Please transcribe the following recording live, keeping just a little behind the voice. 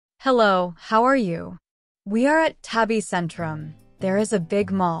Hello, how are you? We are at Täby Centrum. There is a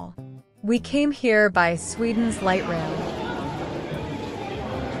big mall. We came here by Sweden's light rail.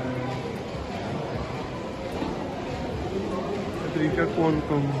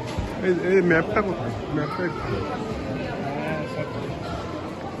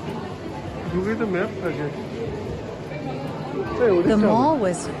 The mall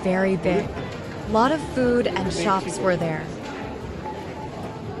was very big. A lot of food and shops were there.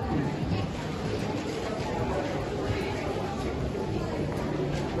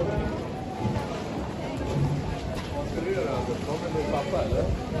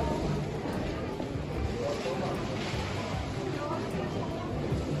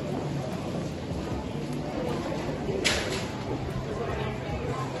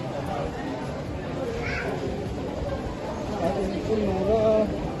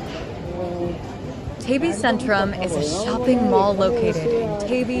 Täby Centrum is a shopping mall located in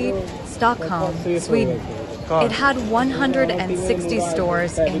Täby, Stockholm, Sweden. It had 160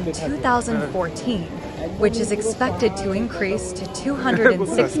 stores in 2014, which is expected to increase to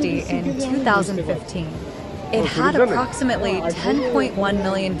 260 in 2015. It had approximately 10.1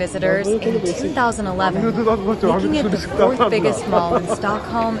 million visitors in 2011, making it the fourth biggest mall in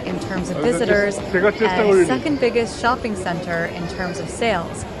Stockholm in terms of visitors and second biggest shopping center in terms of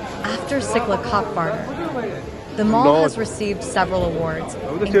sales, after Cykla Cockbarter. The mall has received several awards,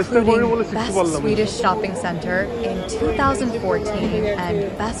 including Best Swedish Shopping Center in 2014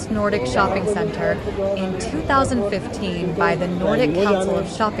 and Best Nordic Shopping Center in 2015 by the Nordic Council of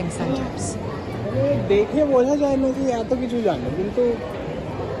Shopping Centers. দেখে বোঝা যায় না যে এত কিছু জানে কিন্তু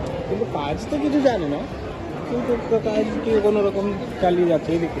কাজ তো কিছু জানে না কিন্তু কাজ কি কোনো রকম চালিয়ে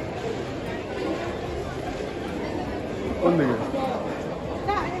যাচ্ছে এদিকে কোন দিকে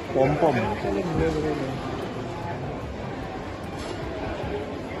পম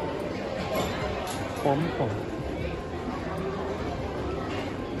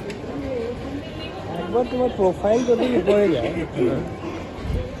একবার তোমার প্রোফাইল যদি উপরে যায়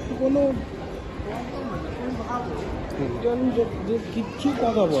কোনো যে কিচ্ছু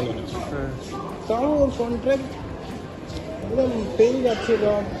কথা বলে না তাও ওর কন্ট্রাক্ট একদম পেয়ে যাচ্ছে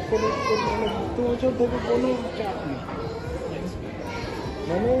বা কোনো 2 বছর থেকে কোনো চাপ নেই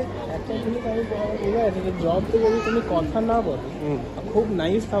মানে একটা জিনিস আমি বোঝা যাচ্ছে যে জব থেকে যদি তুমি কথা না বলো খুব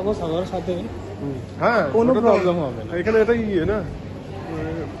নাইস থাকো সবার সাথে হ্যাঁ কোনো প্রবলেম হবে না এখানে এটাই না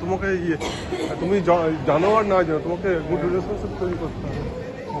তোমাকে তুমি জানো আর না জানো তোমাকে গুড রিলেশনশিপ তৈরি করতে হবে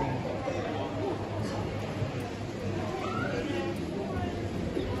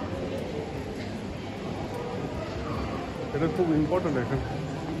এটা খুব ইম্পর্টেন্ট এখানে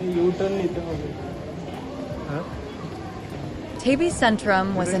ইউটার্ন নিতে হবে হ্যাঁ Täby Centrum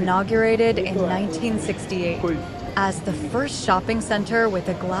was inaugurated in 1968 as the first shopping center with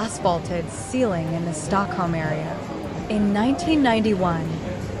a glass-vaulted ceiling in the Stockholm area. In 1991,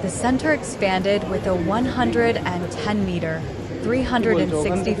 the center expanded with a 110-meter,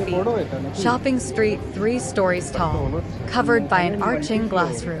 360 feet, shopping street 3 stories tall, covered by an arching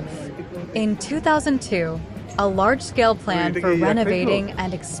glass roof. In 2002, a large-scale plan for renovating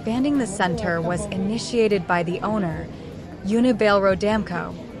and expanding the center was initiated by the owner, Unibelrodamco,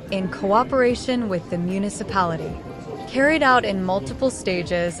 in cooperation with the municipality. Carried out in multiple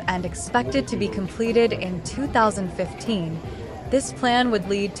stages and expected to be completed in 2015, this plan would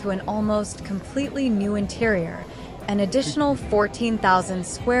lead to an almost completely new interior, an additional 14,000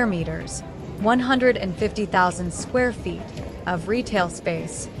 square meters, 150,000 square feet of retail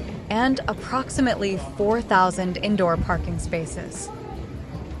space, and approximately 4,000 indoor parking spaces.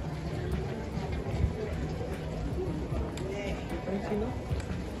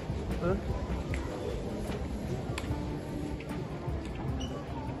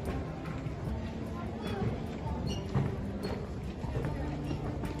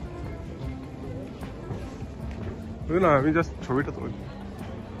 না আমি just ছবিটা তুলি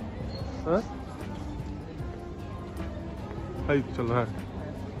হ্যাঁ এই চলো হ্যাঁ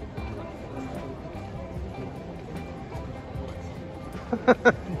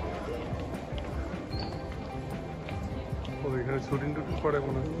ওইখানে shooting টুটিং করে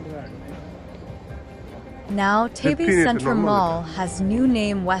মনে হয় Now, Täby Centrum Mall has new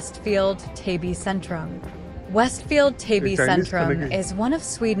name Westfield Täby Centrum. Westfield Täby Centrum is one of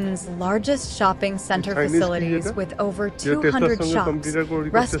Sweden's largest shopping center facilities with over 200 shops,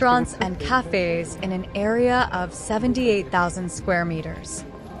 restaurants and cafes in an area of 78,000 square meters.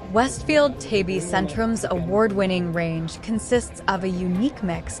 Westfield Täby Centrum's award-winning range consists of a unique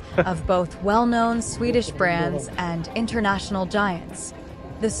mix of both well-known Swedish brands and international giants.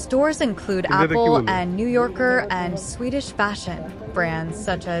 The stores include Apple and New Yorker and Swedish fashion brands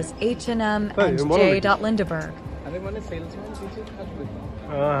such as H&M and J. Lindeberg.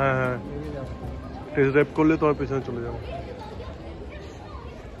 Test drive করলে তোমার পেছনে চলে যাবে।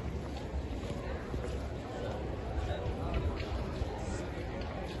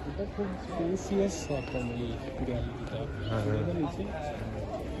 এটা খুব spacious একটা গ্যালারিটা।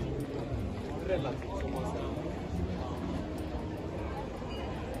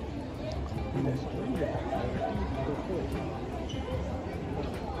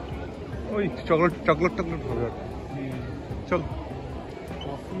 ওই chocolate chocolate টকলেট হবে আর চল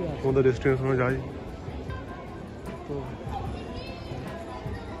আমাদের ডেস্টিনেশনে যাই।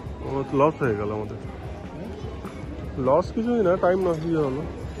 ও তো লস হয়ে গেল আমাদের। লস কিছুই না, টাইম নষ্ট হলো।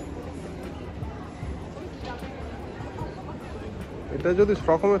 এটা যদি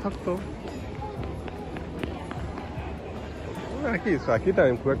স্টকহোমে থাকতো একই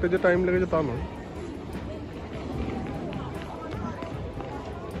টাইম, খুব একটা যে টাইম লেগেছে তা নয়।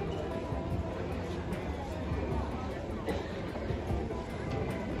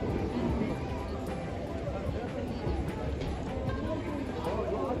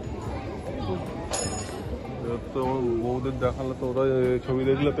 তো বউদের দেখালো তো ওরা ছবি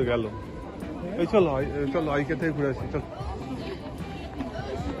দেখলে তো গেল। এই চলো চলো আইকে থেকে ঘুরে আসি চল।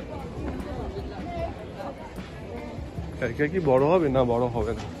 কি বড় হবে না বড়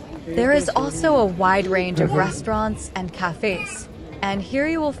হবে না। There is also a wide range of restaurants and cafes, and here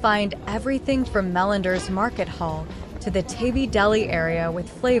you will find everything from Mellander's Market Hall to the Täby Deli area with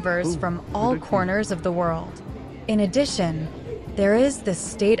flavors from all corners of the world. In addition, there is the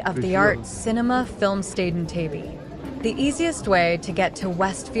state-of-the-art cinema film station Täby. The easiest way to get to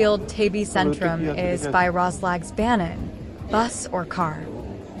Westfield Täby Centrum is by Roslagsbanan, bus or car.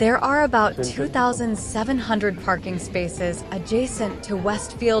 There are about 2,700 parking spaces adjacent to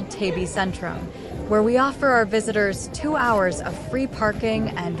Westfield Täby Centrum, where we offer our visitors 2 hours of free parking,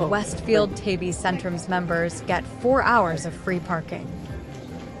 and Westfield Täby Centrum's members get 4 hours of free parking.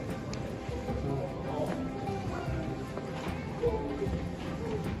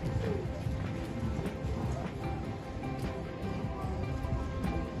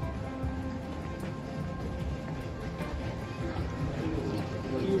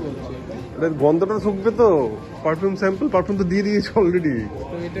 গন্ধটা শুকবে তো, perfume sample perfume তো দিয়ে দিয়েছে already.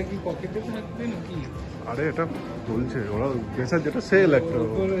 তো এটা কি পকেটে থাকবে নাকি? আরে এটা বলছে ওরা বেসার যেটা সেল একটা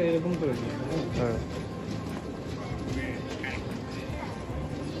এরকম করে দিয়ে। হ্যাঁ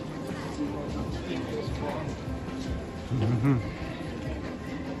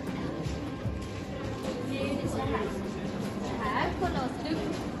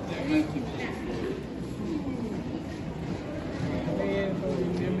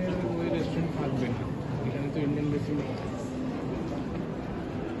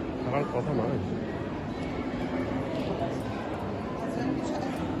আমার কথা নয়।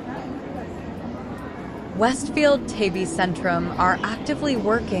 Westfield Täby Centrum are actively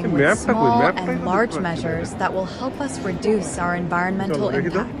working with small and large measures that will help us reduce our environmental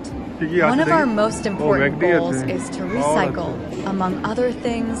impact. One of our most important goals is to recycle, among other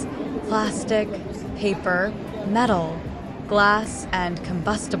things, plastic, paper, metal, glass, and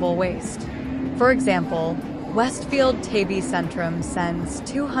combustible waste. For example, Westfield Täby Centrum sends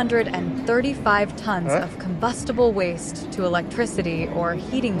 235 tons of combustible waste to electricity or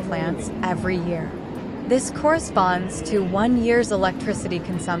heating plants every year. This corresponds to 1 year's electricity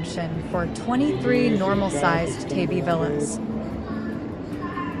consumption for 23 normal-sized Täby villas.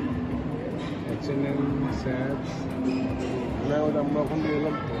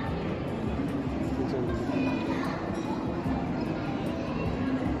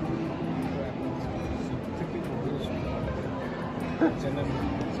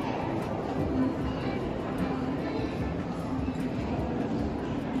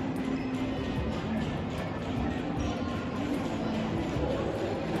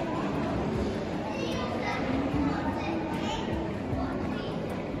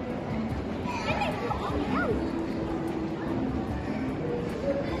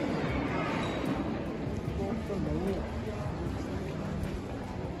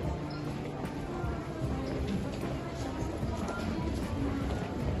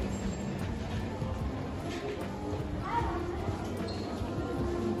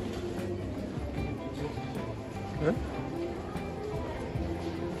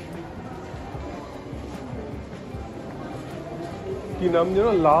 কি নাম যেন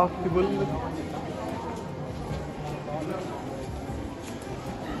লাভ কি বললে?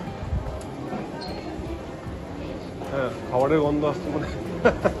 হ্যাঁ খাবারের গন্ধ আসছে মানে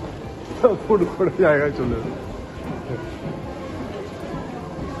ফুড করে জায়গায় চলে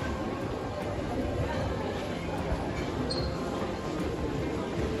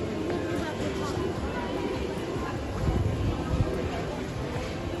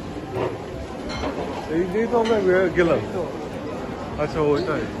এই দিয়েই তো আমরা গেলাম। আচ্ছা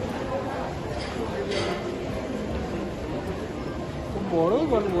ওইটাই বড়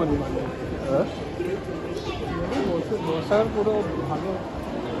গল্পনি মানে বসার পুরো ভালো।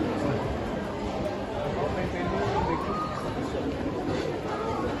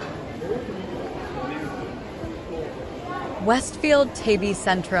 Westfield Täby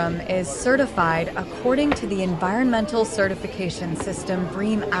Centrum is certified according to the environmental certification system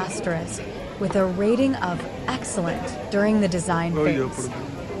BREEAM Asterisk with a rating of excellent during the design phase.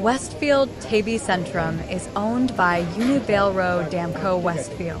 Westfield Täby Centrum is owned by Unibail-Row Damco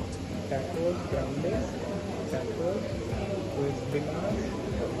Westfield.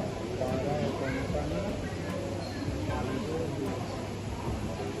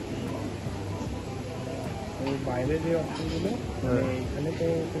 বাইরে যে অপশনগুলো এখানে তো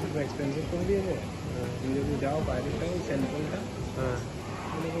খুব expensive করে দিয়েছে, তুমি যদি যাও বাইরেটা সেন্ট্রালটা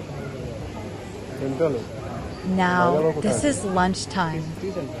central. Now, this is lunchtime.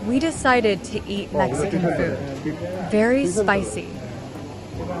 We decided to eat Mexican food. Very spicy.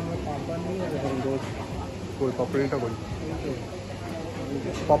 পাপড়িটা কই?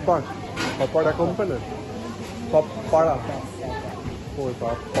 পাপড়া কোম্পানি? পাপড়া। ওই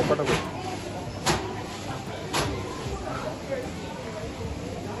পাপড়াটা কই?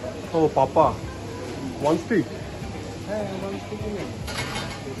 ও পাপা 1 stick। হ্যাঁ 1 stick নেই।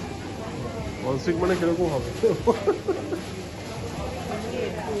 1 stick মানে কিরকম হবে?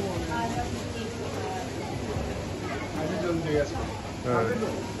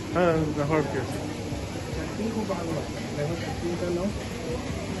 হ্যাঁ দেখো কি আছে। খুব ভালো লাগে, দেখো চাটনিটা নাও।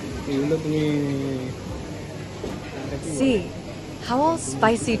 এগুলো তুমি See how all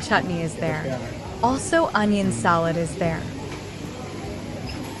spicy chutney is there. Also onion salad is there.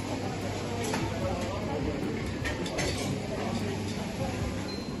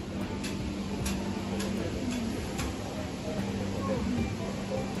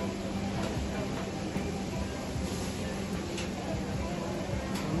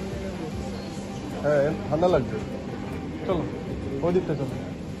 হ্যাঁ ঠান্ডা লাগবে, চলো ওই দিকটা চলো।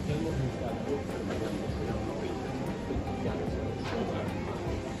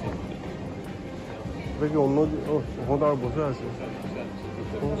 দেখি অন্য ওখানে তো আর বসে আছে,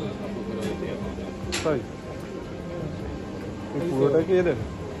 তাই পুরোটা কি এদের?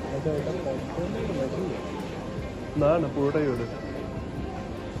 না না পুরোটাই ওদের।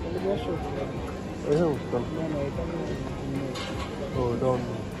 ও ডন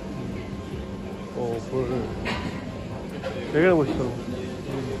ও এখানে বসে চলো,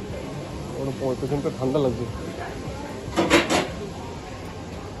 ওর পেছনটা ঠান্ডা লাগছে।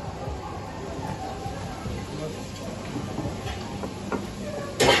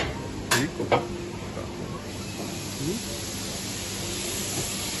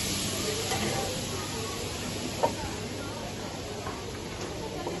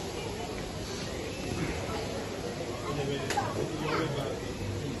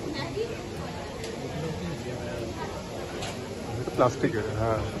 प्लास्टिक है,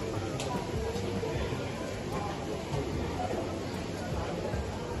 हाँ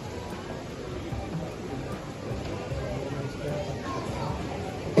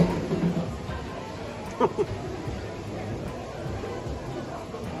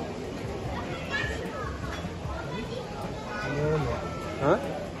हाँ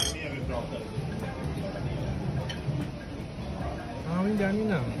আমি জানি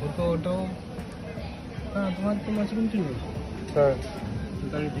না, ও তো ওটাও তোমার তো মাশরুম ছিল। হ্যাঁ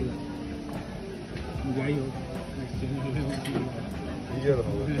তাহলে ঠিক আছে, যাই হোক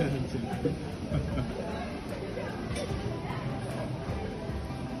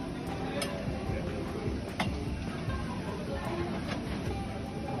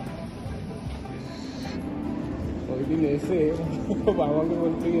ওই দিন এসে বাবাকে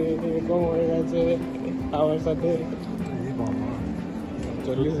বলতে গিয়ে এরকম হয়ে গেছে আমার সাথে।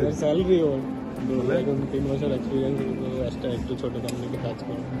 40,000 স্যালারি ওর, এখন 3 বছর এক্সপিরিয়েন্স, একটা একটু ছোট কোম্পানিতে কাজ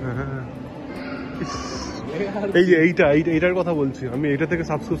করে। এই যে এইটার কথা বলছি আমি, এটা থেকে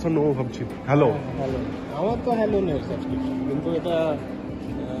সাবস্ক্রিপশন নেবো ভাবছি। হ্যালো হ্যালো, আমার তো হ্যালো নেই সাবস্ক্রিপশন, কিন্তু এটা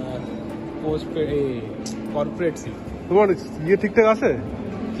পোস্ট কর্পোরেট সি। তোমার ইয়ে ঠিকঠাক আছে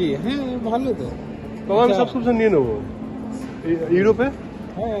কি? হ্যাঁ ভালো তো, তবে আমি সাবস্ক্রিপশন নিয়ে নেবো। ইউরোপে?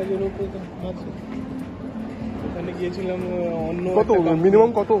 হ্যাঁ ইউরোপে তো আছে, ওখানে গিয়েছিলাম অন্য কত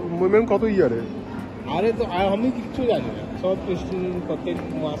মিনিমাম কত ইয়ারে? আরে তো আমি কিচ্ছু জানি না, সব প্রত্যেক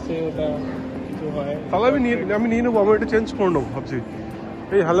মাসে ওটা কিছু হয়। তাহলে আমি নিয়ে নেবো, আমি এটা চেঞ্জ করে নেবো ভাবছি।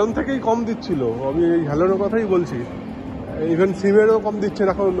 এই হ্যালোন থেকেই কম দিচ্ছিল, আমি এই হ্যালোনের কথাই বলছি। ইভেন সিমেরও কম দিচ্ছে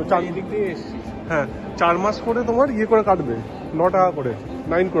এখন। এদিক দিয়ে এসছি। হ্যাঁ 4 মাস করে তোমার ইয়ে করে কাটবে, 9 টাকা করে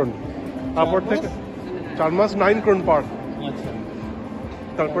 9 করুন। তারপর থেকে 4 মাস 9 ক্রোন পার। আচ্ছা।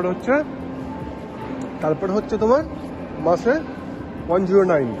 তারপরে হচ্ছে তোমার মাসে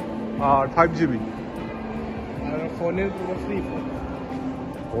 109 আর 5 জিবি। আর ফোনের পুরো ফ্রি?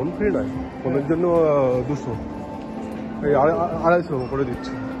 ফোন ফ্রি নয়, ফোনের জন্য 200, এই 250 করে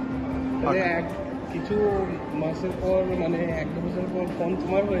দিচ্ছে। কিছু মাসের পর মানে 1-2 বছর পর ফোন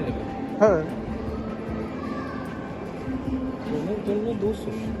তোমার হয়ে যাবে? হ্যাঁ। ফোনের জন্য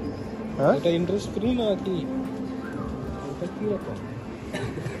 200? হ্যাঁ, এটা ইন্টারেস্ট ফ্রি না কি? এটা কি রকম?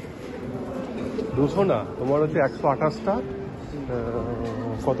 200 না, তোমার হচ্ছে 128টা,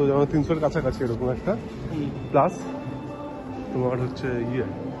 কত যেন 300-এর কাছাকাছি এরকম একটা, প্লাস তোমার হচ্ছে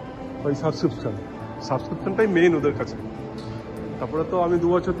ওই সাবস্ক্রিপশনটাই মেইন ওদের কাছে। তারপরে তো আমি 2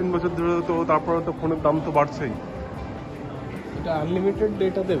 বছর 3 বছর ধরে তো তারপরে তো ফোনের দাম তো বাড়ছেই। এটা আনলিমিটেড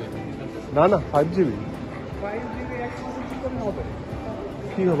ডেটা দেবে? না 5 জিবি। 5 জিবি 1 মাসে কি করে হবে?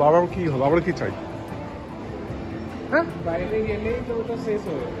 কি হবে আবার কি চাই? হ্যাঁ, বাইরে গেলেই তো ওটা শেষ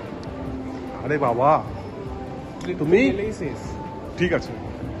হয়ে যাবে। আরে বাবা তুমি গেলেই শেষ। ঠিক আছে,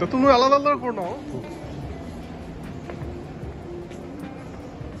 তো তুমি আলাদা করে নাও।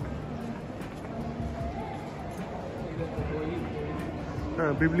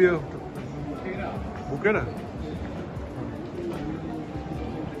 হ্যাঁ, বিবলিয়া বুকেরা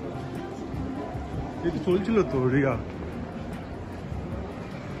এই চলছিল তো রিয়া।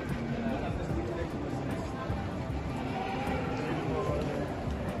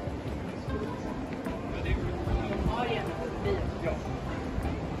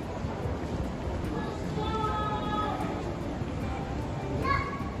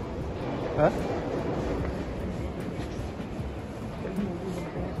 হ্যাঁ,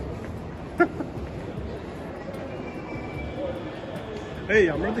 এই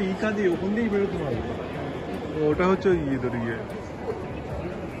আমরা তো দিয়ে ওখান দিয়েই বেরোতে পারবো। ওটা হচ্ছে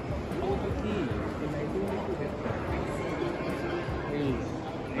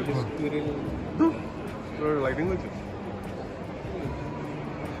লাইটিং হচ্ছে।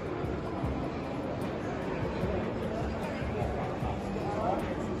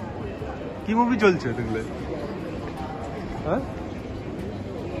 কি মুভি চলছে দেখলে? হ্যাঁ,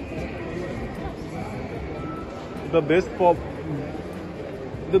 The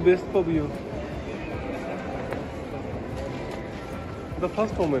best pop you. The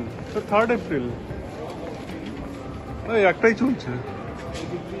first woman. The 3rd April. এই একটাই চলছে।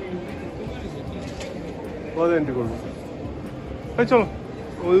 এন্ট্রি করবো। এই চলো,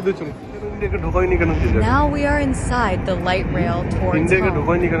 ওদিকে চলো। ইন্ডিয়াকে ঢোকাইনি কেন কে জানে? Now we are inside the light rail towards ইন্ডিয়াকে home.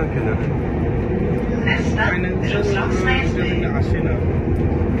 ঢোকাইনি কেন কে জানে? আসে না।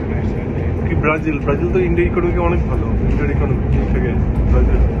 কি ব্রাজিল তো ইন্ডিয়া ইকোনমি অনেক ভালো, ইন্ডিয়ার ইকোনমি থেকে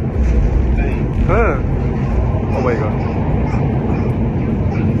ব্রাজিল। হ্যাঁ, ও মাই গড।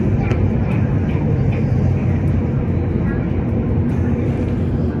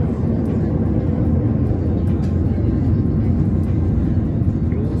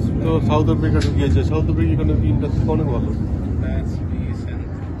 তো south Africa ঢুকিয়েছে, south Africa economy industry অনেক ভালো।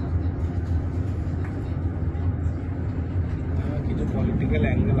 কিছু পলিটিক্যাল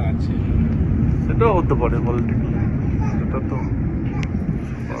অ্যাঙ্গেল আছে, সেটাও হতে পারে পলিটিক্যাল, সেটা তো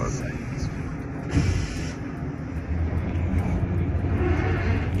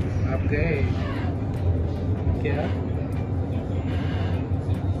आप गए क्या?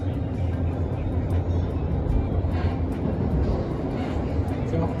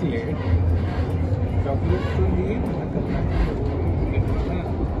 चॉकलेट तो लिए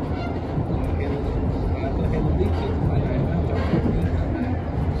तो हेल्दी चीज खाना है ना, चॉकलेट नहीं खाना है।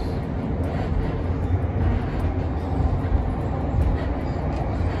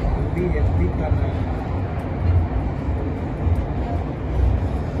 हेल्दी खाना है।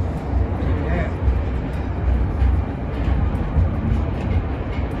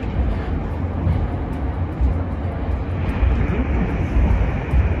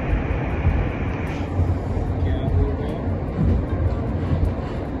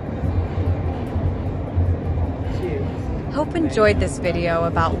 Hope enjoyed this video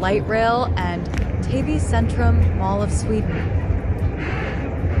about light rail and Täby Centrum Mall of Sweden.